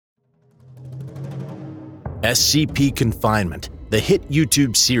SCP Confinement, the hit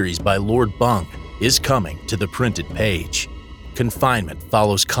YouTube series by Lord Bung, is coming to the printed page. Confinement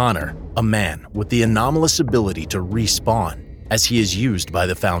follows Connor, a man with the anomalous ability to respawn, as he is used by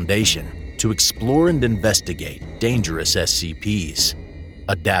the Foundation to explore and investigate dangerous SCPs.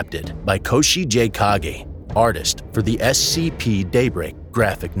 Adapted by Koshi J. Kage, artist for the SCP Daybreak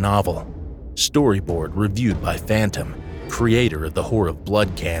graphic novel. Storyboard reviewed by Phantom, creator of the Whore of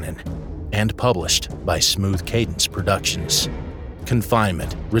Blood canon, and published by Smooth Cadence Productions.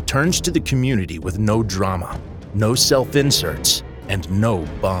 Confinement returns to the community with no drama, no self-inserts, and no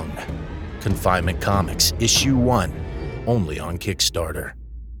bung. Confinement Comics Issue 1, only on Kickstarter.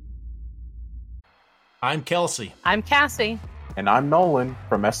 I'm Kelsey. I'm Cassie. And I'm Nolan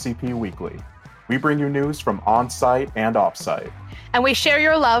from SCP Weekly. We bring you news from on-site and off-site. And we share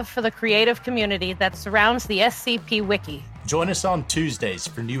your love for the creative community that surrounds the SCP Wiki. Join us on Tuesdays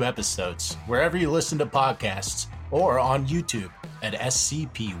for new episodes, wherever you listen to podcasts, or on YouTube at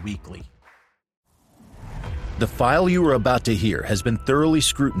SCP Weekly. The file you are about to hear has been thoroughly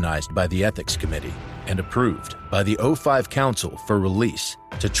scrutinized by the Ethics Committee and approved by the O5 Council for release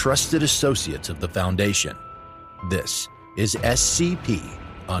to trusted associates of the Foundation. This is SCP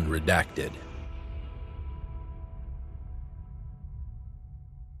Unredacted.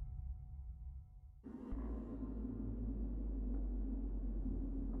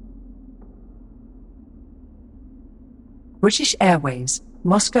 British Airways,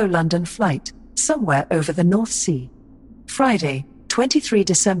 Moscow-London flight, somewhere over the North Sea. Friday, 23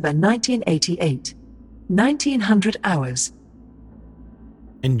 December 1988. 1900 hours.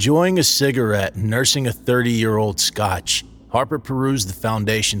 Enjoying a cigarette and nursing a 30-year-old Scotch, Harper perused the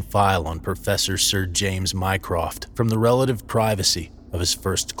Foundation file on Professor Sir James Mycroft from the relative privacy of his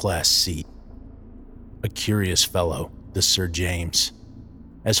first-class seat. A curious fellow, this Sir James.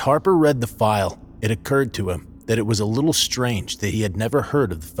 As Harper read the file, it occurred to him that it was a little strange that he had never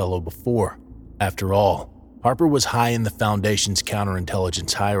heard of the fellow before. After all, Harper was high in the Foundation's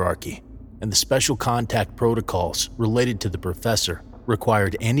counterintelligence hierarchy, and the special contact protocols related to the professor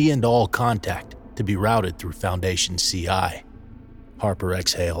required any and all contact to be routed through Foundation CI. Harper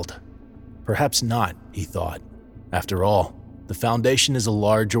exhaled. Perhaps not, he thought. After all, the Foundation is a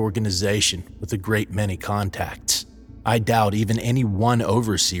large organization with a great many contacts. I doubt even any one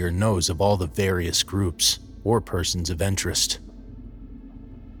overseer knows of all the various groups or persons of interest.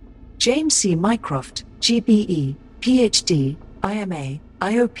 James C. Mycroft, GBE, PhD, IMA,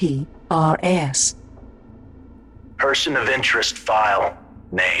 IOP, RAS. Person of interest file.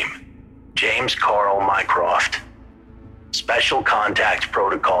 Name: James Carl Mycroft. Special contact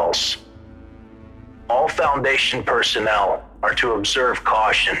protocols. All Foundation personnel are to observe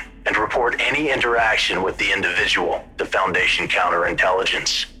caution and report any interaction with the individual to Foundation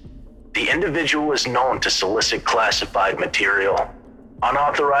counterintelligence. The individual is known to solicit classified material.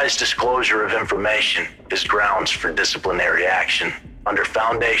 Unauthorized disclosure of information is grounds for disciplinary action under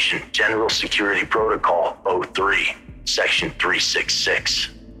Foundation General Security Protocol 03, Section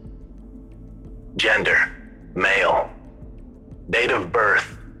 366. Gender: male. Date of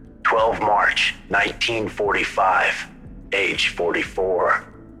birth: 12 March 1945. Age 44.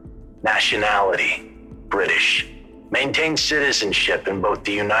 Nationality: British. Maintains citizenship in both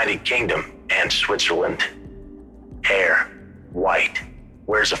the United Kingdom and Switzerland. Hair: white.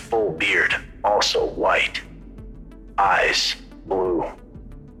 Wears a full beard, also white. Eyes: blue.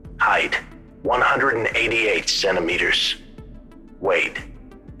 Height: 188 centimeters. Weight: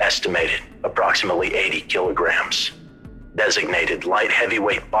 estimated approximately 80 kilograms. Designated light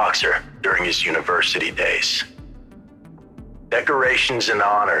heavyweight boxer during his university days. Decorations and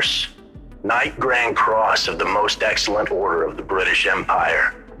honors: Knight Grand Cross of the Most Excellent Order of the British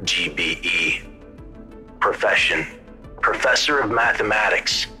Empire, GBE. Profession: Professor of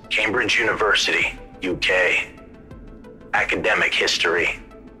Mathematics, Cambridge University, UK. Academic history: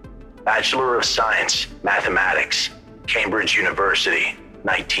 Bachelor of Science, Mathematics, Cambridge University,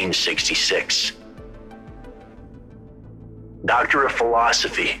 1966. Doctor of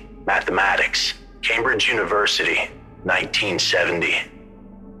Philosophy, Mathematics, Cambridge University, 1970.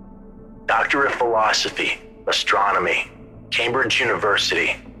 Doctor of Philosophy, Astronomy, Cambridge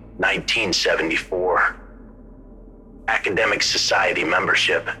University, 1974. Academic Society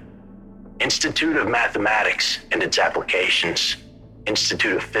membership: Institute of Mathematics and its Applications,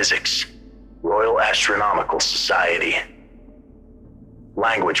 Institute of Physics, Royal Astronomical Society.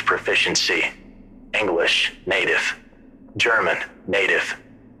 Language proficiency: English, native. German, native.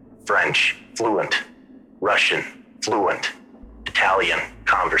 French, fluent. Russian, fluent. Italian,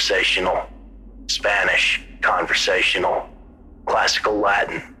 conversational. Spanish, conversational. Classical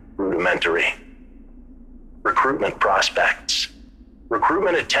Latin, rudimentary. Recruitment prospects.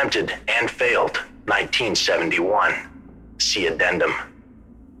 Recruitment attempted and failed, 1971. See addendum.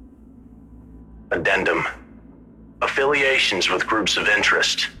 Addendum. Affiliations with groups of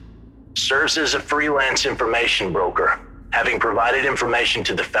interest. Serves as a freelance information broker, having provided information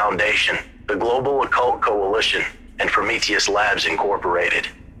to the Foundation, the Global Occult Coalition, and Prometheus Labs Incorporated.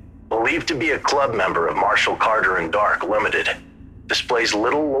 Believed to be a club member of Marshall Carter and Dark Limited. Displays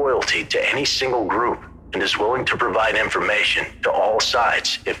little loyalty to any single group and is willing to provide information to all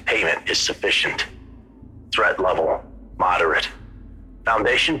sides if payment is sufficient. Threat level, moderate.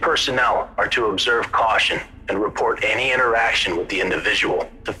 Foundation personnel are to observe caution and report any interaction with the individual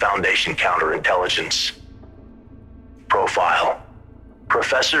to Foundation counterintelligence. Profile.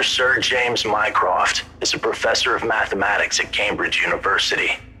 Professor Sir James Mycroft is a professor of mathematics at Cambridge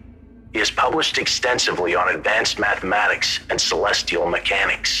University. He has published extensively on advanced mathematics and celestial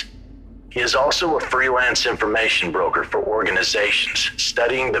mechanics. He is also a freelance information broker for organizations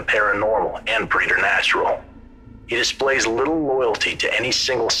studying the paranormal and preternatural. He displays little loyalty to any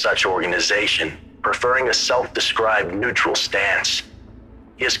single such organization, preferring a self-described neutral stance.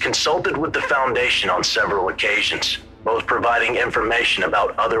 He has consulted with the Foundation on several occasions, both providing information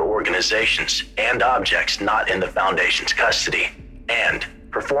about other organizations and objects not in the Foundation's custody, and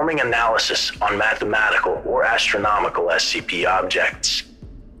performing analysis on mathematical or astronomical SCP objects.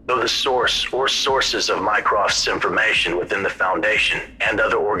 Though the source or sources of Mycroft's information within the Foundation and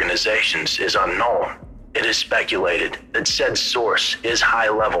other organizations is unknown, it is speculated that said source is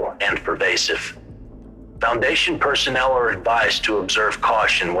high-level and pervasive. Foundation personnel are advised to observe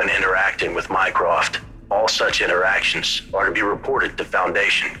caution when interacting with Mycroft. All such interactions are to be reported to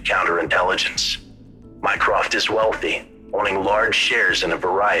Foundation counterintelligence. Mycroft is wealthy, owning large shares in a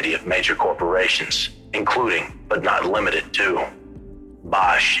variety of major corporations, including, but not limited to,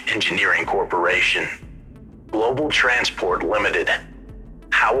 Bosch Engineering Corporation, Global Transport Limited,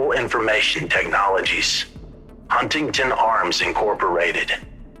 Howell Information Technologies, Huntington Arms Incorporated,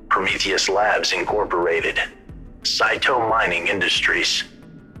 Prometheus Labs Incorporated, Saito Mining Industries,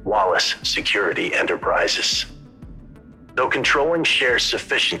 Wallace Security Enterprises. Though controlling shares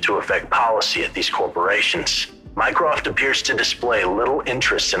sufficient to affect policy at these corporations, Mycroft appears to display little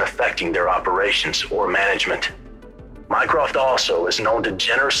interest in affecting their operations or management. Mycroft also is known to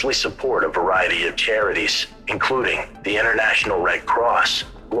generously support a variety of charities, including the International Red Cross,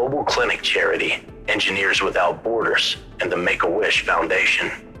 Global Clinic Charity, Engineers Without Borders, and the Make-A-Wish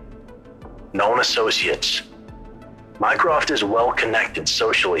Foundation. Known associates. Mycroft is well connected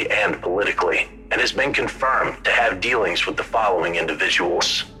socially and politically, and has been confirmed to have dealings with the following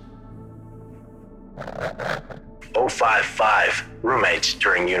individuals. 055, roommates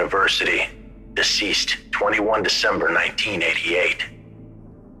during university. Deceased 21 December 1988.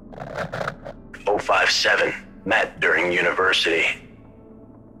 057, met during university.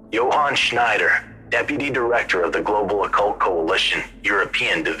 Johann Schneider, Deputy Director of the Global Occult Coalition,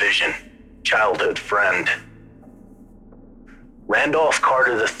 European Division, childhood friend. Randolph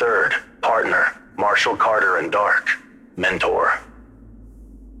Carter III, partner, Marshall Carter and Dark, mentor.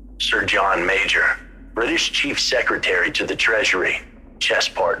 Sir John Major, British Chief Secretary to the Treasury, chess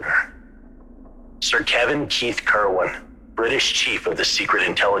partner. Sir Kevin Keith Kerwin, British Chief of the Secret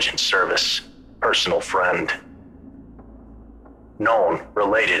Intelligence Service, personal friend. Known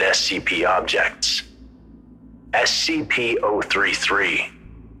related SCP objects. SCP-033,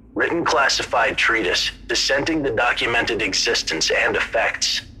 written classified treatise dissenting the documented existence and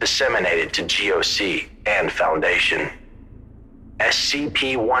effects disseminated to GOC and Foundation.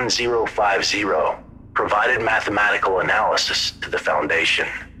 SCP-1050, provided mathematical analysis to the Foundation.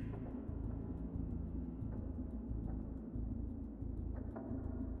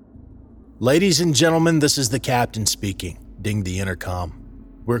 Ladies and gentlemen, this is the captain speaking. Ding the intercom.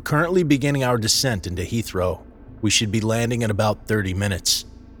 We're currently beginning our descent into Heathrow. We should be landing in about 30 minutes.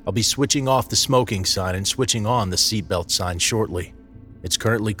 I'll be switching off the smoking sign and switching on the seatbelt sign shortly. It's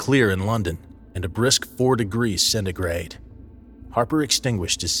currently clear in London, and a brisk 4 degrees centigrade. Harper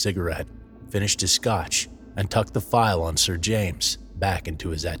extinguished his cigarette, finished his scotch, and tucked the file on Sir James back into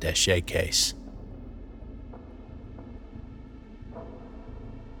his attaché case.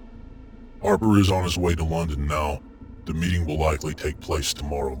 Harper is on his way to London now. The meeting will likely take place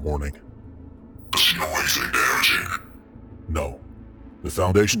tomorrow morning. Does he know anything damaging? No. The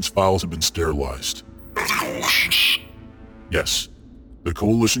Foundation's files have been sterilized. And the Coalition's? Yes. The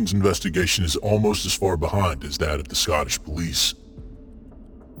Coalition's investigation is almost as far behind as that of the Scottish police.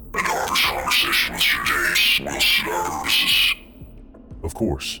 And Harper's conversation with Sir James will suit our purposes? Of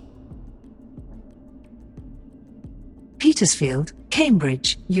course. Petersfield,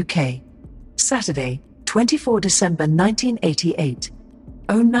 Cambridge, UK. Saturday, 24 December 1988.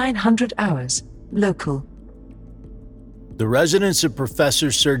 0900 hours, local. The residence of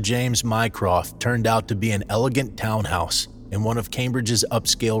Professor Sir James Mycroft turned out to be an elegant townhouse in one of Cambridge's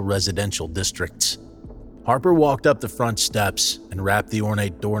upscale residential districts. Harper walked up the front steps and rapped the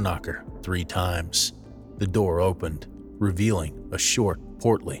ornate door knocker 3 times. The door opened, revealing a short,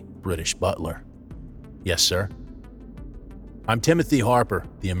 portly British butler. "Yes, sir." "I'm Timothy Harper,"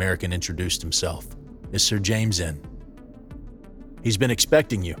 the American introduced himself. "Is Sir James in?" "He's been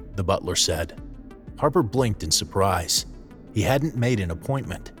expecting you," the butler said. Harper blinked in surprise. He hadn't made an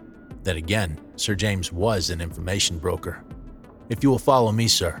appointment. Then again, Sir James was an information broker. "If you will follow me,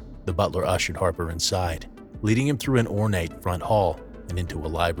 sir," the butler ushered Harper inside, leading him through an ornate front hall and into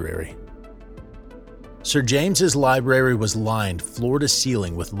a library. Sir James's library was lined floor to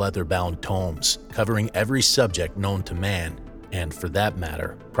ceiling with leather-bound tomes, covering every subject known to man, and for that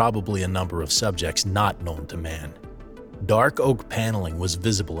matter, probably a number of subjects not known to man. Dark oak paneling was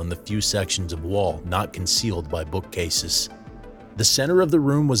visible in the few sections of wall not concealed by bookcases. The center of the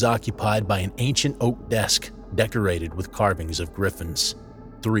room was occupied by an ancient oak desk decorated with carvings of griffins.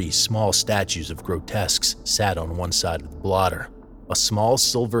 3 small statues of grotesques sat on one side of the blotter. A small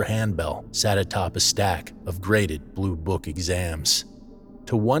silver handbell sat atop a stack of graded blue book exams.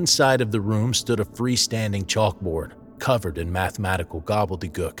 To one side of the room stood a freestanding chalkboard covered in mathematical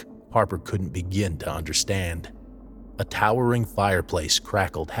gobbledygook Harper couldn't begin to understand. A towering fireplace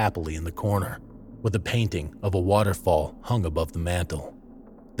crackled happily in the corner, with a painting of a waterfall hung above the mantel.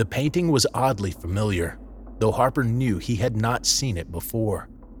 The painting was oddly familiar, though Harper knew he had not seen it before.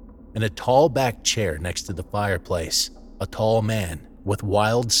 In a tall back chair next to the fireplace, a tall man with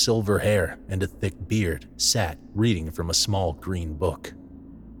wild silver hair and a thick beard sat reading from a small green book.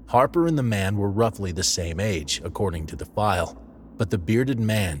 Harper and the man were roughly the same age, according to the file, but the bearded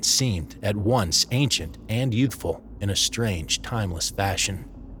man seemed at once ancient and youthful in a strange, timeless fashion.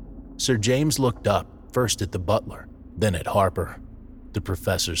 Sir James looked up, first at the butler, then at Harper. The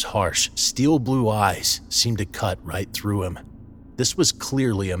professor's harsh, steel-blue eyes seemed to cut right through him. This was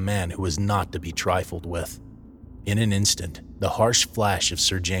clearly a man who was not to be trifled with. In an instant, the harsh flash of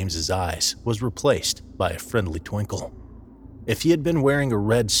Sir James's eyes was replaced by a friendly twinkle. If he had been wearing a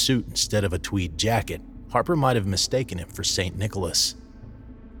red suit instead of a tweed jacket, Harper might have mistaken him for St. Nicholas.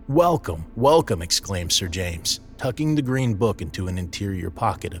 "Welcome, welcome," exclaimed Sir James, tucking the green book into an interior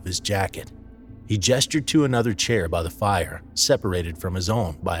pocket of his jacket. He gestured to another chair by the fire, separated from his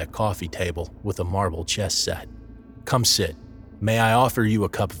own by a coffee table with a marble chess set. "Come sit. May I offer you a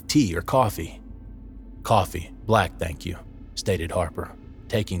cup of tea or coffee?" "Coffee, black, thank you," stated Harper,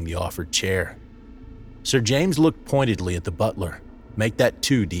 taking the offered chair. Sir James looked pointedly at the butler. "Make that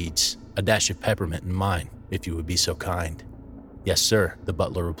 2 deeds, a dash of peppermint in mine, if you would be so kind." "Yes, sir," the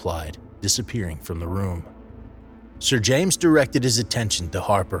butler replied, disappearing from the room. Sir James directed his attention to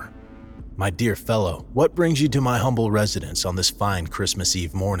Harper. "My dear fellow, what brings you to my humble residence on this fine Christmas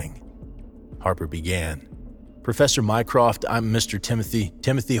Eve morning?" Harper began. "Professor Mycroft, I'm Mr.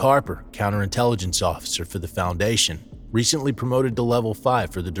 Timothy Harper, counterintelligence officer for the Foundation. Recently promoted to level 5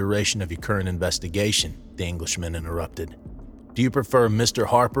 for the duration of your current investigation," the Englishman interrupted. "Do you prefer Mr.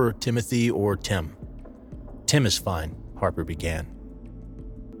 Harper, Timothy, or Tim?" "Tim is fine," Harper began.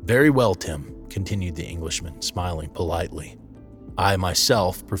 "Very well, Tim," continued the Englishman, smiling politely. "I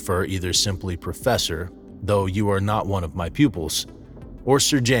myself prefer either simply Professor, though you are not one of my pupils, or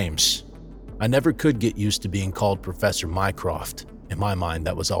Sir James. I never could get used to being called Professor Mycroft. In my mind,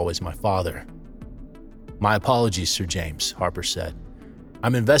 that was always my father." "My apologies, Sir James," Harper said.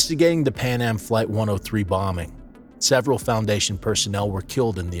 "I'm investigating the Pan Am Flight 103 bombing. Several Foundation personnel were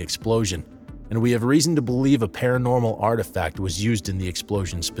killed in the explosion, and we have reason to believe a paranormal artifact was used in the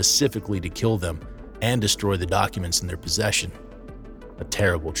explosion specifically to kill them and destroy the documents in their possession." "A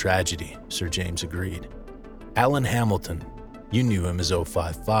terrible tragedy," Sir James agreed. "Alan Hamilton, you knew him as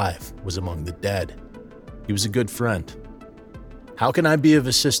 055, was among the dead. He was a good friend. How can I be of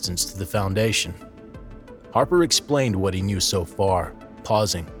assistance to the Foundation?" Harper explained what he knew so far,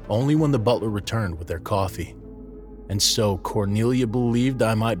 pausing only when the butler returned with their coffee. "And so Cornelia believed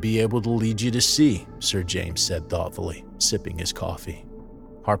I might be able to lead you to see," Sir James said thoughtfully, sipping his coffee.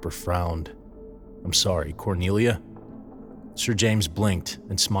 Harper frowned. "I'm sorry, Cornelia?" Sir James blinked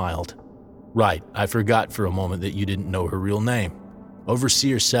and smiled. "Right, I forgot for a moment that you didn't know her real name.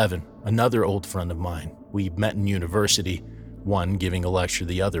 Overseer 7, another old friend of mine. We met in university, one giving a lecture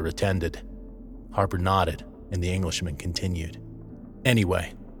the other attended." Harper nodded, and the Englishman continued.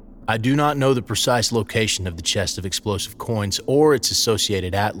 "Anyway, I do not know the precise location of the chest of explosive coins or its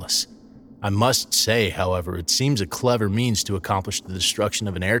associated atlas. I must say, however, it seems a clever means to accomplish the destruction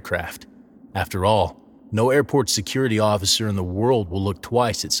of an aircraft. After all, No airport security officer in the world will look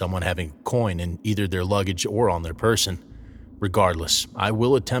twice at someone having a coin in either their luggage or on their person. Regardless, I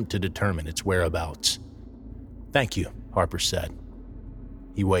will attempt to determine its whereabouts." "Thank you," Harper said.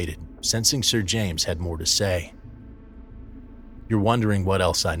 He waited, sensing Sir James had more to say. "You're wondering what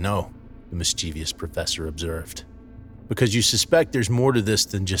else I know," the mischievous professor observed. "Because you suspect there's more to this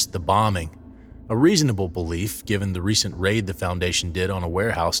than just the bombing. A reasonable belief, given the recent raid the Foundation did on a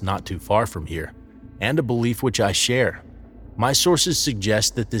warehouse not too far from here, and a belief which I share. My sources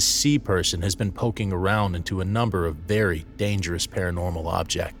suggest that this C person has been poking around into a number of very dangerous paranormal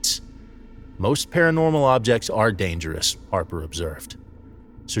objects." "Most paranormal objects are dangerous," Harper observed.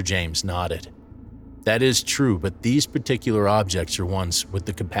 Sir James nodded. "That is true, but these particular objects are ones with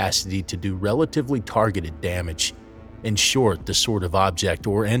the capacity to do relatively targeted damage. In short, the sort of object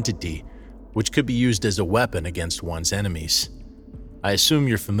or entity which could be used as a weapon against one's enemies. I assume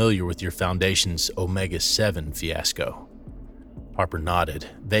you're familiar with your Foundation's Omega-7 fiasco." Harper nodded,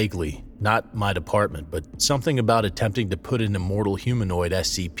 vaguely, not my department, but something about attempting to put an immortal humanoid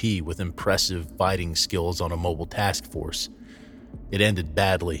SCP with impressive fighting skills on a mobile task force. It ended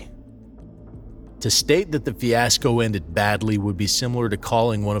badly. To state that the fiasco ended badly would be similar to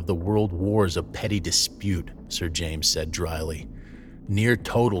calling one of the world wars a petty dispute, Sir James said dryly. Near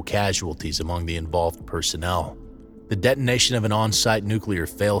total casualties among the involved personnel. The detonation of an on-site nuclear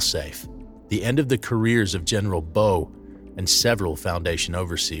failsafe. The end of the careers of General Bow and several Foundation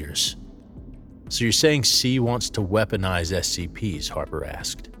overseers. "So you're saying C wants to weaponize SCPs?" Harper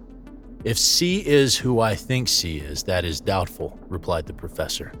asked. "If C is who I think C is, that is doubtful," replied the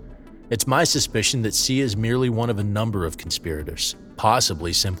professor. "It's my suspicion that C is merely one of a number of conspirators,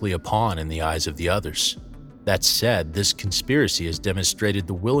 possibly simply a pawn in the eyes of the others. That said, this conspiracy has demonstrated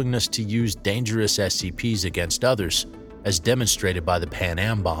the willingness to use dangerous SCPs against others, as demonstrated by the Pan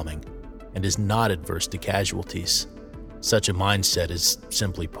Am bombing, and is not adverse to casualties. Such a mindset is,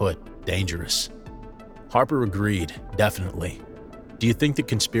 simply put, dangerous." Harper agreed, definitely. "Do you think the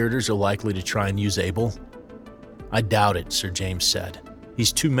conspirators are likely to try and use Abel?" "I doubt it," Sir James said.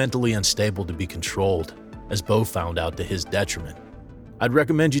 "He's too mentally unstable to be controlled, as Bow found out to his detriment. I'd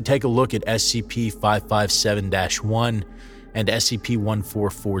recommend you take a look at SCP-557-1 and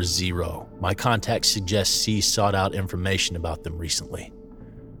SCP-1440. My contact suggests C sought out information about them recently."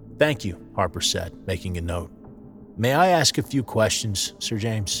 "Thank you," Harper said, making a note. "May I ask a few questions, Sir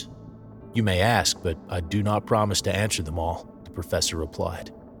James?" "You may ask, but I do not promise to answer them all," the professor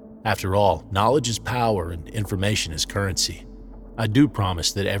replied. "After all, knowledge is power and information is currency. I do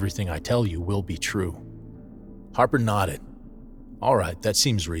promise that everything I tell you will be true." Harper nodded. "All right, that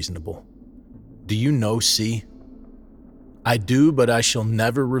seems reasonable. Do you know C?" "I do, but I shall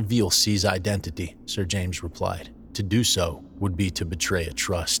never reveal C's identity," Sir James replied. "To do so would be to betray a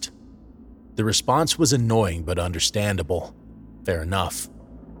trust." The response was annoying but understandable. "Fair enough.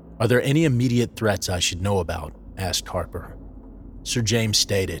 Are there any immediate threats I should know about?" asked Harper. Sir James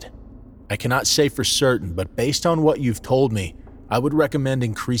stated, "I cannot say for certain, but based on what you've told me, I would recommend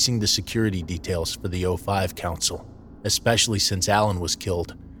increasing the security details for the O5 Council. Especially since Allen was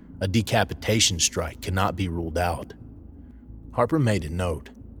killed, a decapitation strike cannot be ruled out." Harper made a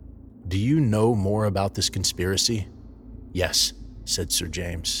note. "Do you know more about this conspiracy?" "Yes," said Sir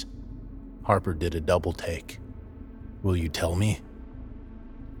James. Harper did a double take. "Will you tell me?"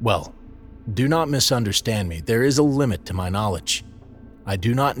 "Well, do not misunderstand me. There is a limit to my knowledge. I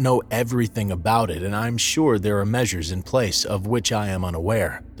do not know everything about it, and I'm sure there are measures in place of which I am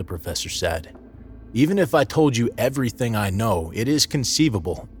unaware," the professor said. "Even if I told you everything I know, it is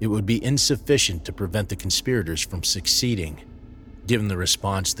conceivable it would be insufficient to prevent the conspirators from succeeding. Given the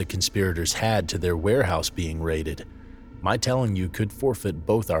response the conspirators had to their warehouse being raided, my telling you could forfeit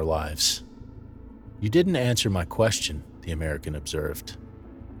both our lives." "You didn't answer my question," the American observed.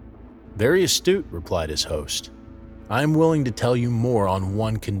 "Very astute," replied his host. "I am willing to tell you more on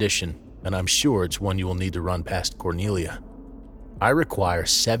one condition, and I'm sure it's one you will need to run past Cornelia. I require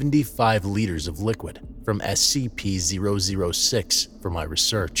 75 liters of liquid from SCP-006 for my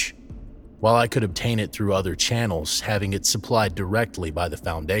research. While I could obtain it through other channels, having it supplied directly by the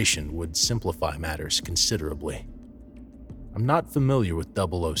Foundation would simplify matters considerably." "I'm not familiar with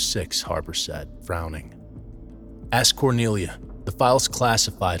 006, Harper said, frowning. "Ask Cornelia. The file's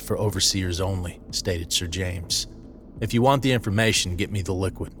classified for overseers only," stated Sir James. "If you want the information, get me the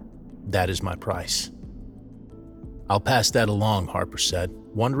liquid. That is my price." "I'll pass that along," Harper said,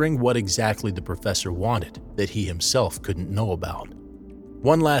 wondering what exactly the professor wanted that he himself couldn't know about.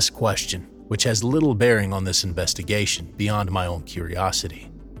 "One last question, which has little bearing on this investigation beyond my own curiosity."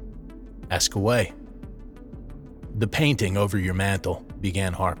 "Ask away." "The painting over your mantel,"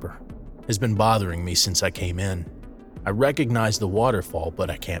 began Harper. has been bothering me since I came in. I recognize the waterfall, but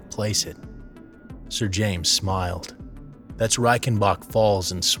I can't place it." Sir James smiled. "That's Reichenbach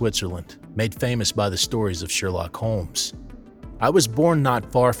Falls in Switzerland, made famous by the stories of Sherlock Holmes. I was born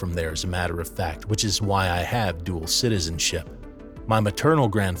not far from there, as a matter of fact, which is why I have dual citizenship. My maternal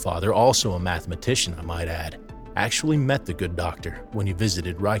grandfather, also a mathematician I might add, actually met the good doctor when he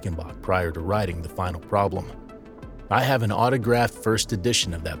visited Reichenbach prior to writing the final problem. I have an autographed first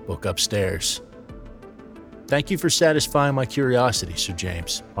edition of that book upstairs." "Thank you for satisfying my curiosity, Sir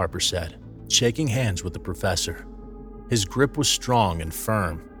James," Harper said, shaking hands with the professor. His grip was strong and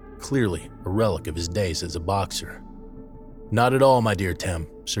firm, clearly a relic of his days as a boxer. "Not at all, my dear Tim,"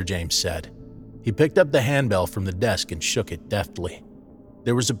 Sir James said. He picked up the handbell from the desk and shook it deftly.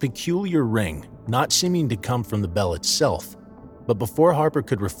 There was a peculiar ring, not seeming to come from the bell itself, but before Harper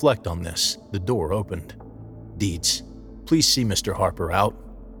could reflect on this, the door opened. "Dietz, please see Mr. Harper out."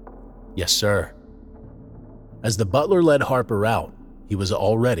 "Yes, sir." As the butler led Harper out, he was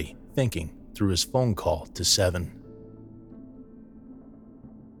already thinking through his phone call to Seven.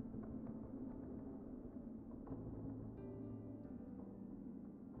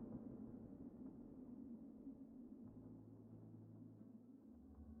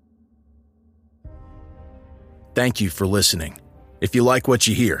 Thank you for listening. If you like what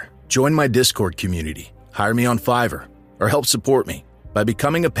you hear, join my Discord community, hire me on Fiverr, or help support me by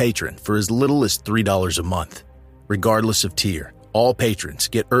becoming a patron for as little as $3 a month. Regardless of tier, all patrons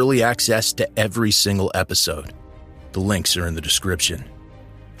get early access to every single episode. The links are in the description.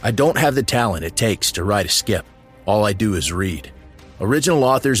 I don't have the talent it takes to write a skip. All I do is read. Original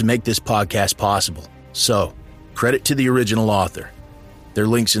authors make this podcast possible, so credit to the original author. Their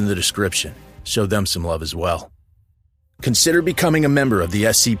links in the description. Show them some love as well. Consider becoming a member of the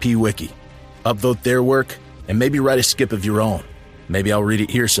SCP Wiki. Upvote their work, and maybe write a skip of your own. Maybe I'll read it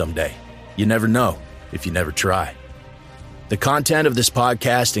here someday. You never know if you never try. The content of this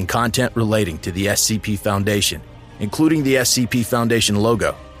podcast and content relating to the SCP Foundation, including the SCP Foundation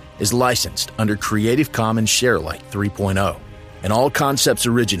logo, is licensed under Creative Commons Sharealike 3.0, and all concepts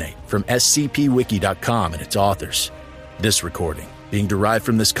originate from scpwiki.com and its authors. This recording, being derived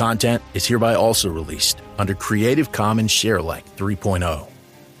from this content, is hereby also released under Creative Commons Sharealike 3.0.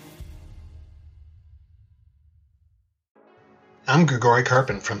 I'm Grigori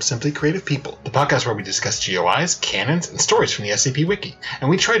Karpin from Simply Creative People, the podcast where we discuss GOIs, canons, and stories from the SCP Wiki, and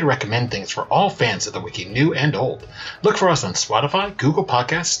we try to recommend things for all fans of the Wiki, new and old. Look for us on Spotify, Google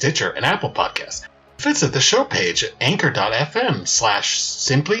Podcasts, Stitcher, and Apple Podcasts. Visit the show page at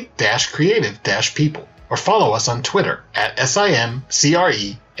anchor.fm/simply-creative-people, or follow us on Twitter at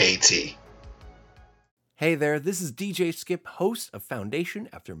SIMCREAT. Hey there, this is DJ Skip, host of Foundation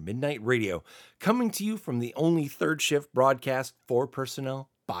After Midnight Radio, coming to you from the only third shift broadcast for personnel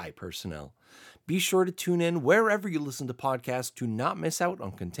by personnel. Be sure to tune in wherever you listen to podcasts to not miss out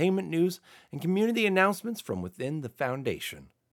on containment news and community announcements from within the Foundation.